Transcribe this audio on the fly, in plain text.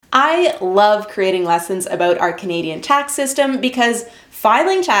I love creating lessons about our Canadian tax system because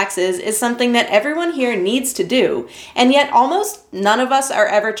filing taxes is something that everyone here needs to do, and yet almost none of us are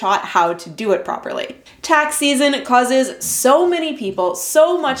ever taught how to do it properly. Tax season causes so many people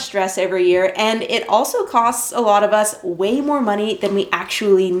so much stress every year, and it also costs a lot of us way more money than we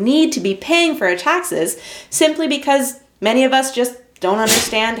actually need to be paying for our taxes, simply because many of us just don't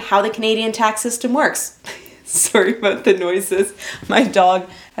understand how the Canadian tax system works. Sorry about the noises. My dog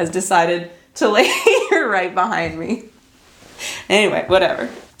has decided to lay right behind me. Anyway, whatever.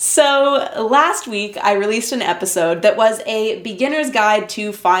 So last week I released an episode that was a beginner's guide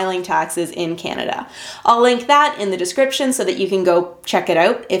to filing taxes in Canada. I'll link that in the description so that you can go check it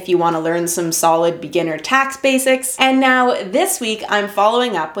out if you want to learn some solid beginner tax basics. And now this week I'm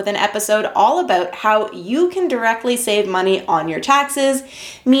following up with an episode all about how you can directly save money on your taxes,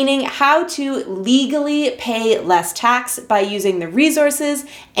 meaning how to legally pay less tax by using the resources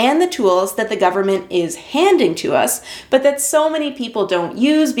and the tools that the government is handing to us, but that so many people don't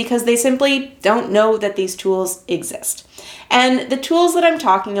use because they simply don't know that these tools exist. And the tools that I'm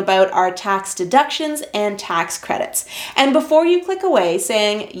talking about are tax deductions and tax credits. And before you click away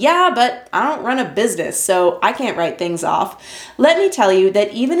saying, yeah, but I don't run a business, so I can't write things off, let me tell you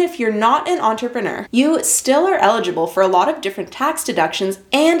that even if you're not an entrepreneur, you still are eligible for a lot of different tax deductions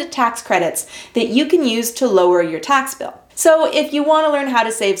and tax credits that you can use to lower your tax bill. So if you want to learn how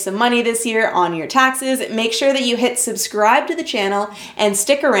to save some money this year on your taxes, make sure that you hit subscribe to the channel and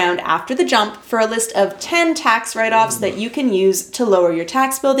stick around after the jump for a list of 10 tax write-offs that you can use to lower your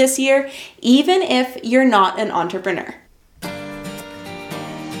tax bill this year, even if you're not an entrepreneur.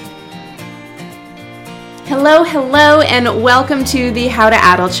 Hello, and welcome to the How to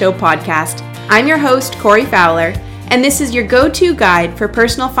Adult Show podcast. I'm your host, Corey Fowler, and this is your go-to guide for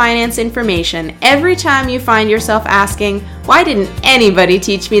personal finance information every time you find yourself asking, why didn't anybody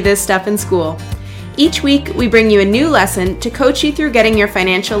teach me this stuff in school? Each week, we bring you a new lesson to coach you through getting your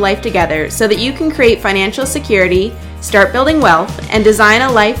financial life together so that you can create financial security, start building wealth, and design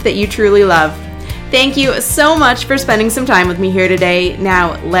a life that you truly love. Thank you so much for spending some time with me here today.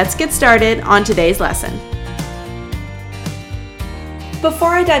 Now, let's get started on today's lesson. Before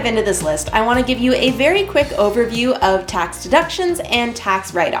I dive into this list, I want to give you a very quick overview of tax deductions and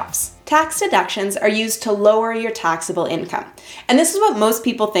tax write-offs. Tax deductions are used to lower your taxable income. And this is what most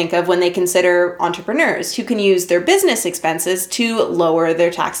people think of when they consider entrepreneurs who can use their business expenses to lower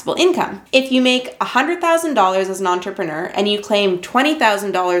their taxable income. If you make $100,000 as an entrepreneur and you claim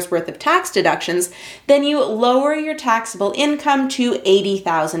 $20,000 worth of tax deductions, then you lower your taxable income to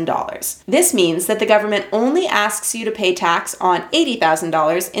 $80,000. This means that the government only asks you to pay tax on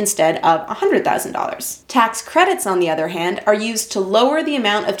 $80,000 instead of $100,000. Tax credits, on the other hand, are used to lower the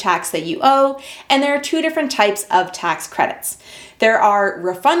amount of tax that you owe, and there are two different types of tax credits. There are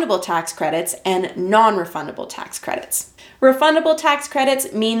refundable tax credits and non-refundable tax credits. Refundable tax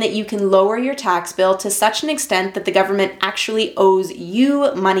credits mean that you can lower your tax bill to such an extent that the government actually owes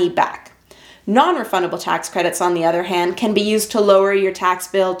you money back. Non-refundable tax credits, on the other hand, can be used to lower your tax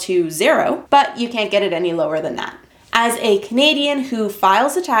bill to zero, but you can't get it any lower than that. As a Canadian who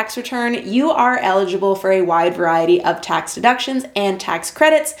files a tax return, you are eligible for a wide variety of tax deductions and tax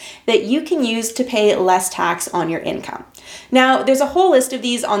credits that you can use to pay less tax on your income. Now, there's a whole list of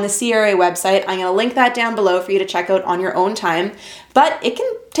these on the CRA website. I'm going to link that down below for you to check out on your own time, but it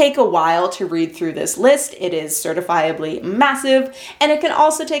can take a while to read through this list. It is certifiably massive, and it can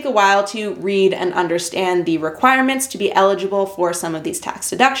also take a while to read and understand the requirements to be eligible for some of these tax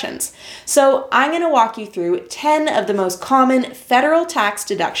deductions. So I'm going to walk you through 10 of the most common federal tax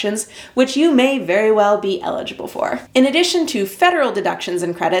deductions, which you may very well be eligible for. In addition to federal deductions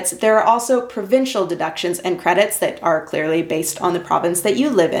and credits, there are also provincial deductions and credits that are clearly based on the province that you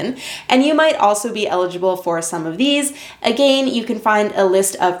live in, and you might also be eligible for some of these. Again, you can find a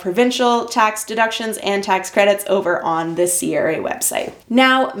list of provincial tax deductions and tax credits over on the CRA website.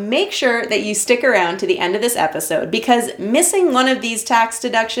 Now, make sure that you stick around to the end of this episode because missing one of these tax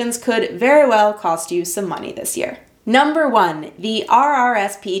deductions could very well cost you some money this year. Number 1, the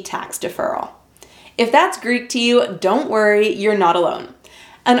RRSP tax deferral. If that's Greek to you, don't worry, you're not alone.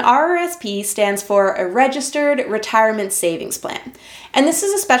 An RRSP stands for a Registered Retirement Savings Plan, and this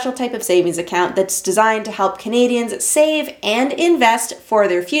is a special type of savings account that's designed to help Canadians save and invest for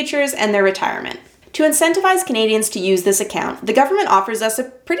their futures and their retirement. To incentivize Canadians to use this account, the government offers us a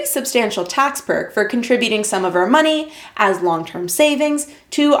pretty substantial tax perk for contributing some of our money as long-term savings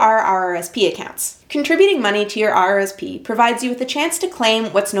to our RRSP accounts. Contributing money to your RRSP provides you with a chance to claim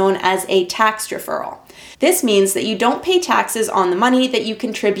what's known as a tax deferral. This means that you don't pay taxes on the money that you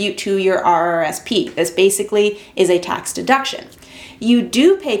contribute to your RRSP. This basically is a tax deduction. You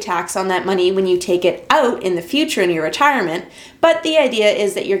do pay tax on that money when you take it out in the future in your retirement, but the idea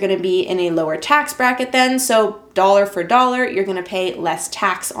is that you're going to be in a lower tax bracket then, so dollar for dollar, you're going to pay less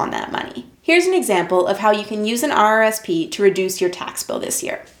tax on that money. Here's an example of how you can use an RRSP to reduce your tax bill this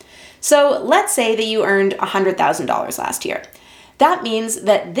year. So let's say that you earned $100,000 last year. That means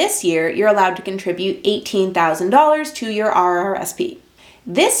that this year you're allowed to contribute $18,000 to your RRSP.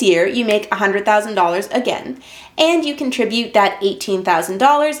 This year you make $100,000 again, and you contribute that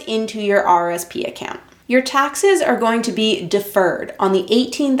 $18,000 into your RRSP account. Your taxes are going to be deferred on the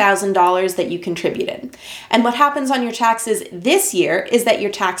 $18,000 that you contributed. And what happens on your taxes this year is that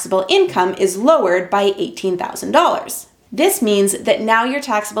your taxable income is lowered by $18,000. This means that now your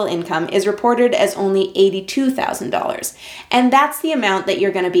taxable income is reported as only $82,000, and that's the amount that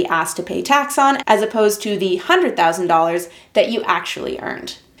you're going to be asked to pay tax on as opposed to the $100,000 that you actually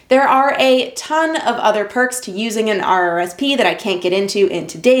earned. There are a ton of other perks to using an RRSP that I can't get into in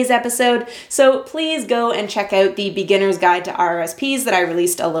today's episode, so please go and check out the Beginner's Guide to RRSPs that I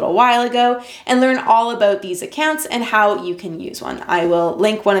released a little while ago and learn all about these accounts and how you can use one. I will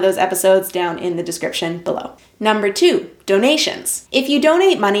link one of those episodes down in the description below. Number 2, donations. If you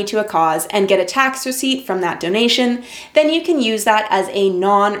donate money to a cause and get a tax receipt from that donation, then you can use that as a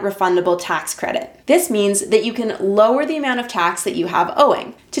non-refundable tax credit. This means that you can lower the amount of tax that you have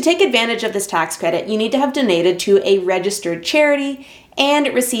owing. To take advantage of this tax credit, you need to have donated to a registered charity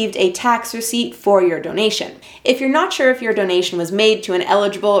and received a tax receipt for your donation. If you're not sure if your donation was made to an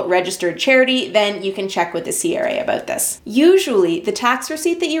eligible registered charity, then you can check with the CRA about this. Usually, the tax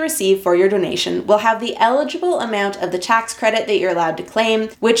receipt that you receive for your donation will have the eligible amount of the tax credit that you're allowed to claim,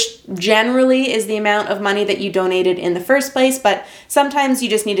 which generally is the amount of money that you donated in the first place, but sometimes you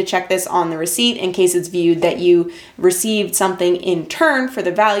just need to check this on the receipt in case it's viewed that you received something in turn for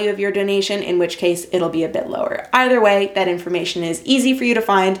the value of your donation, in which case it'll be a bit lower. Either way, that information is easy for you to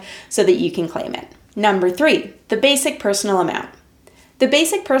find so that you can claim it. Number 3, the basic personal amount. The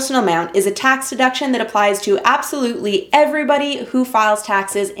basic personal amount is a tax deduction that applies to absolutely everybody who files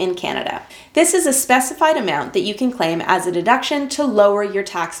taxes in Canada. This is a specified amount that you can claim as a deduction to lower your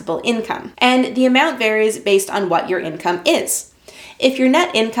taxable income, and the amount varies based on what your income is. If your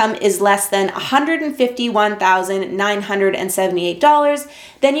net income is less than $151,978,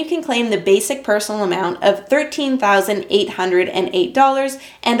 then you can claim the basic personal amount of $13,808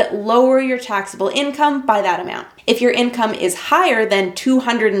 and lower your taxable income by that amount. If your income is higher than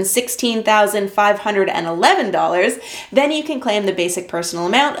 $216,511, then you can claim the basic personal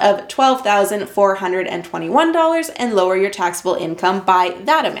amount of $12,421 and lower your taxable income by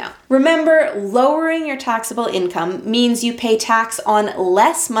that amount. Remember, lowering your taxable income means you pay tax on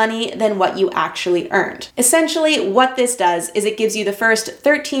less money than what you actually earned. Essentially, what this does is it gives you the first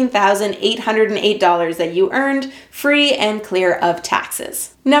 $13,808 that you earned free and clear of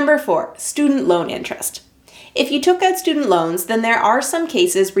taxes. Number 4, student loan interest. If you took out student loans, then there are some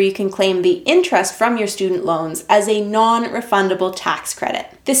cases where you can claim the interest from your student loans as a non-refundable tax credit.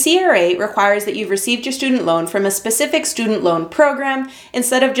 The CRA requires that you've received your student loan from a specific student loan program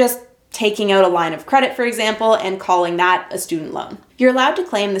instead of just taking out a line of credit, for example, and calling that a student loan. You're allowed to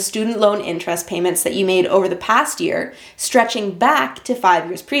claim the student loan interest payments that you made over the past year, stretching back to 5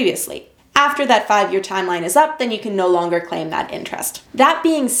 years previously. After that 5-year timeline is up, then you can no longer claim that interest. That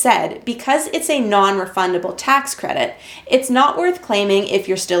being said, because it's a non-refundable tax credit, it's not worth claiming if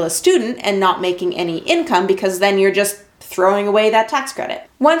you're still a student and not making any income, because then you're just throwing away that tax credit.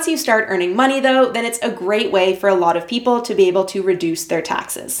 Once you start earning money though, then it's a great way for a lot of people to be able to reduce their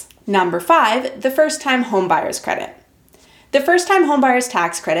taxes. Number 5, the first-time homebuyer's credit. The first-time homebuyer's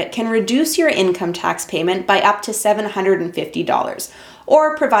tax credit can reduce your income tax payment by up to $750,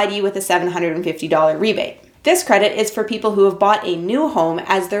 or provide you with a $750 rebate. This credit is for people who have bought a new home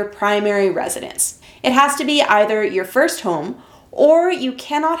as their primary residence. It has to be either your first home, or you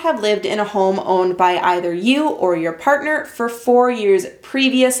cannot have lived in a home owned by either you or your partner for 4 years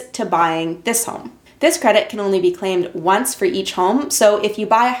previous to buying this home. This credit can only be claimed once for each home, so if you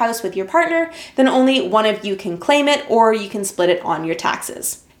buy a house with your partner, then only one of you can claim it, or you can split it on your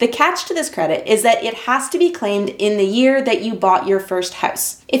taxes. The catch to this credit is that it has to be claimed in the year that you bought your first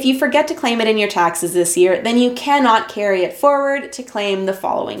house. If you forget to claim it in your taxes this year, then you cannot carry it forward to claim the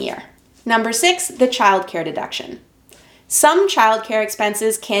following year. Number 6, the childcare deduction. Some childcare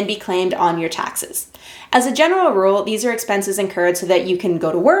expenses can be claimed on your taxes. As a general rule, these are expenses incurred so that you can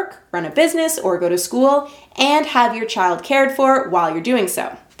go to work, run a business, or go to school, and have your child cared for while you're doing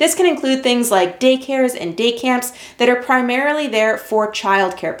so. This can include things like daycares and day camps that are primarily there for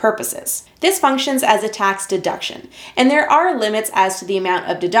childcare purposes. This functions as a tax deduction, and there are limits as to the amount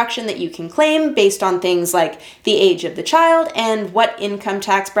of deduction that you can claim based on things like the age of the child and what income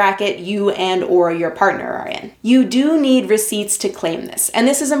tax bracket you and or your partner are in. You do need receipts to claim this, and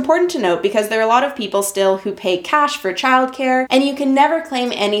this is important to note because there are a lot of people still who pay cash for childcare, and you can never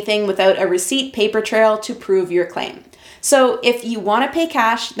claim anything without a receipt paper trail to prove your claim. So if you want to pay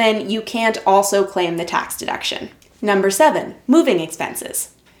cash, then you can't also claim the tax deduction. Number 7, moving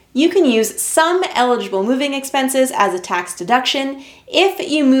expenses. You can use some eligible moving expenses as a tax deduction if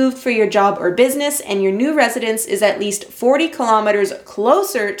you moved for your job or business and your new residence is at least 40 kilometers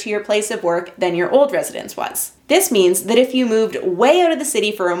closer to your place of work than your old residence was. This means that if you moved way out of the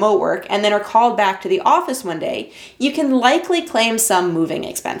city for remote work and then are called back to the office one day, you can likely claim some moving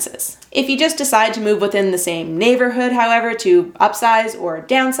expenses. If you just decide to move within the same neighborhood, however, to upsize or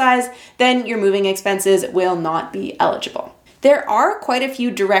downsize, then your moving expenses will not be eligible. There are quite a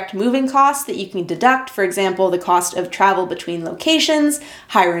few direct moving costs that you can deduct, for example, the cost of travel between locations,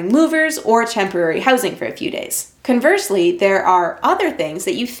 hiring movers, or temporary housing for a few days. Conversely, there are other things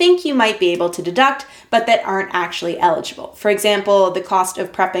that you think you might be able to deduct, but that aren't actually eligible. For example, the cost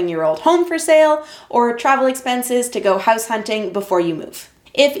of prepping your old home for sale, or travel expenses to go house hunting before you move.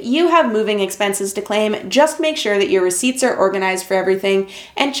 If you have moving expenses to claim, just make sure that your receipts are organized for everything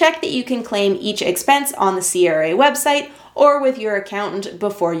and check that you can claim each expense on the CRA website or with your accountant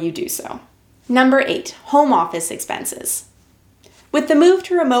before you do so. Number 8, home office expenses. With the move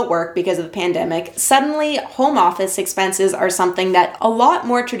to remote work because of the pandemic, suddenly home office expenses are something that a lot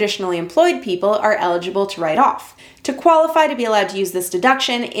more traditionally employed people are eligible to write off. To qualify to be allowed to use this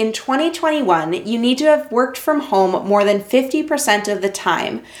deduction, in 2021, you need to have worked from home more than 50% of the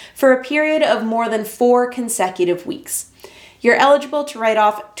time for a period of more than 4 consecutive weeks. You're eligible to write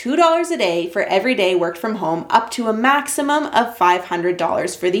off $2 a day for every day worked from home, up to a maximum of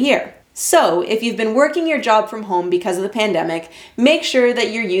 $500 for the year. So, if you've been working your job from home because of the pandemic, make sure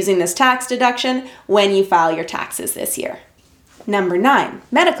that you're using this tax deduction when you file your taxes this year. Number 9,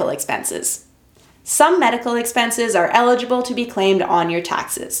 medical expenses. Some medical expenses are eligible to be claimed on your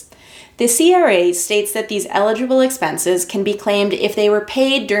taxes. The CRA states that these eligible expenses can be claimed if they were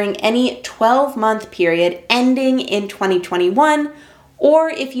paid during any 12-month period ending in 2021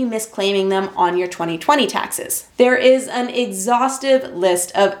 or if you miss claiming them on your 2020 taxes. There is an exhaustive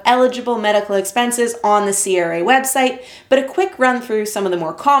list of eligible medical expenses on the CRA website, but a quick run through some of the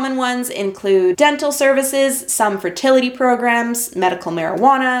more common ones include dental services, some fertility programs, medical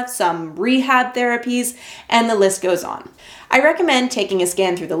marijuana, some rehab therapies, and the list goes on. I recommend taking a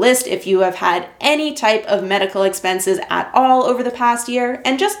scan through the list if you have had any type of medical expenses at all over the past year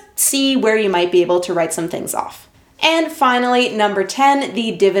and just see where you might be able to write some things off. And finally, number 10,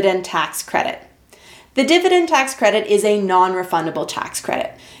 the dividend tax credit. The dividend tax credit is a non-refundable tax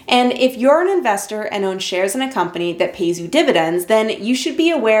credit. And if you're an investor and own shares in a company that pays you dividends, then you should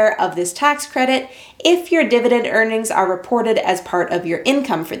be aware of this tax credit if your dividend earnings are reported as part of your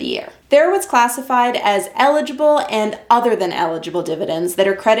income for the year. They're what's classified as eligible and other than eligible dividends that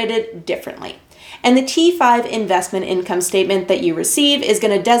are credited differently. And the T5 investment income statement that you receive is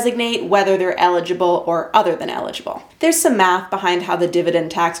going to designate whether they're eligible or other than eligible. There's some math behind how the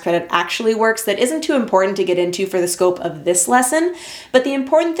dividend tax credit actually works that isn't too important to get into for the scope of this lesson, but the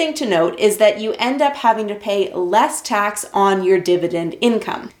important thing to note is that you end up having to pay less tax on your dividend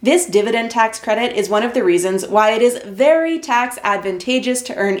income. This dividend tax credit is one of the reasons why it is very tax advantageous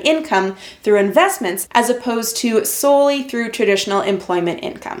to earn income through investments as opposed to solely through traditional employment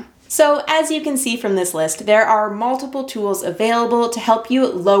income. So as you can see from this list, there are multiple tools available to help you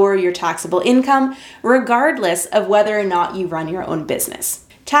lower your taxable income, regardless of whether or not you run your own business.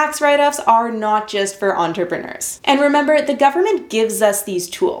 Tax write-offs are not just for entrepreneurs. And remember, the government gives us these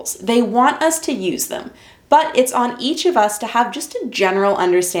tools. They want us to use them. But it's on each of us to have just a general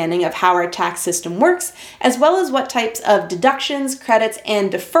understanding of how our tax system works, as well as what types of deductions, credits,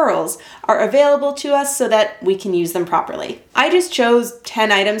 and deferrals are available to us so that we can use them properly. I just chose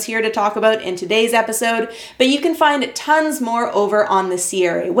 10 items here to talk about in today's episode, but you can find tons more over on the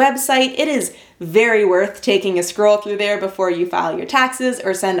CRA website. It is very worth taking a scroll through there before you file your taxes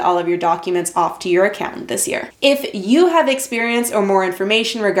or send all of your documents off to your accountant this year. If you have experience or more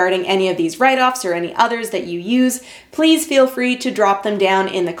information regarding any of these write-offs or any others that you use, please feel free to drop them down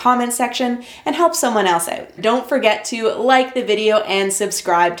in the comment section and help someone else out. Don't forget to like the video and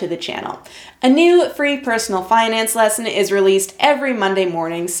subscribe to the channel. A new free personal finance lesson is released every Monday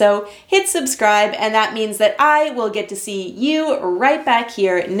morning, so hit subscribe, and that means that I will get to see you right back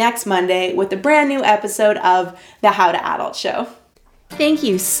here next Monday with a brand new episode of the How to Adult Show. Thank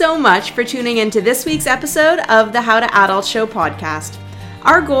you so much for tuning into this week's episode of the How to Adult Show podcast.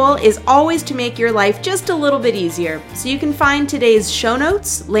 Our goal is always to make your life just a little bit easier, so you can find today's show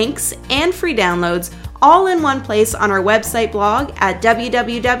notes, links, and free downloads all in one place on our website blog at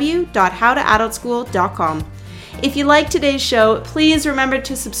www.howtoadultschool.com. If you like today's show, please remember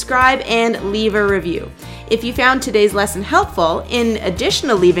to subscribe and leave a review. If you found today's lesson helpful, in addition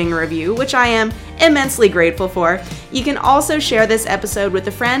to leaving a review, which I am immensely grateful for, you can also share this episode with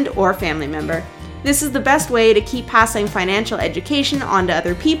a friend or family member. This is the best way to keep passing financial education on to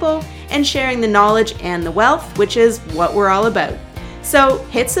other people and sharing the knowledge and the wealth, which is what we're all about. So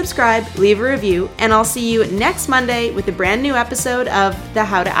hit subscribe, leave a review, and I'll see you next Monday with a brand new episode of the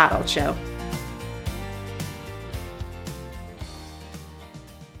How to Adult Show.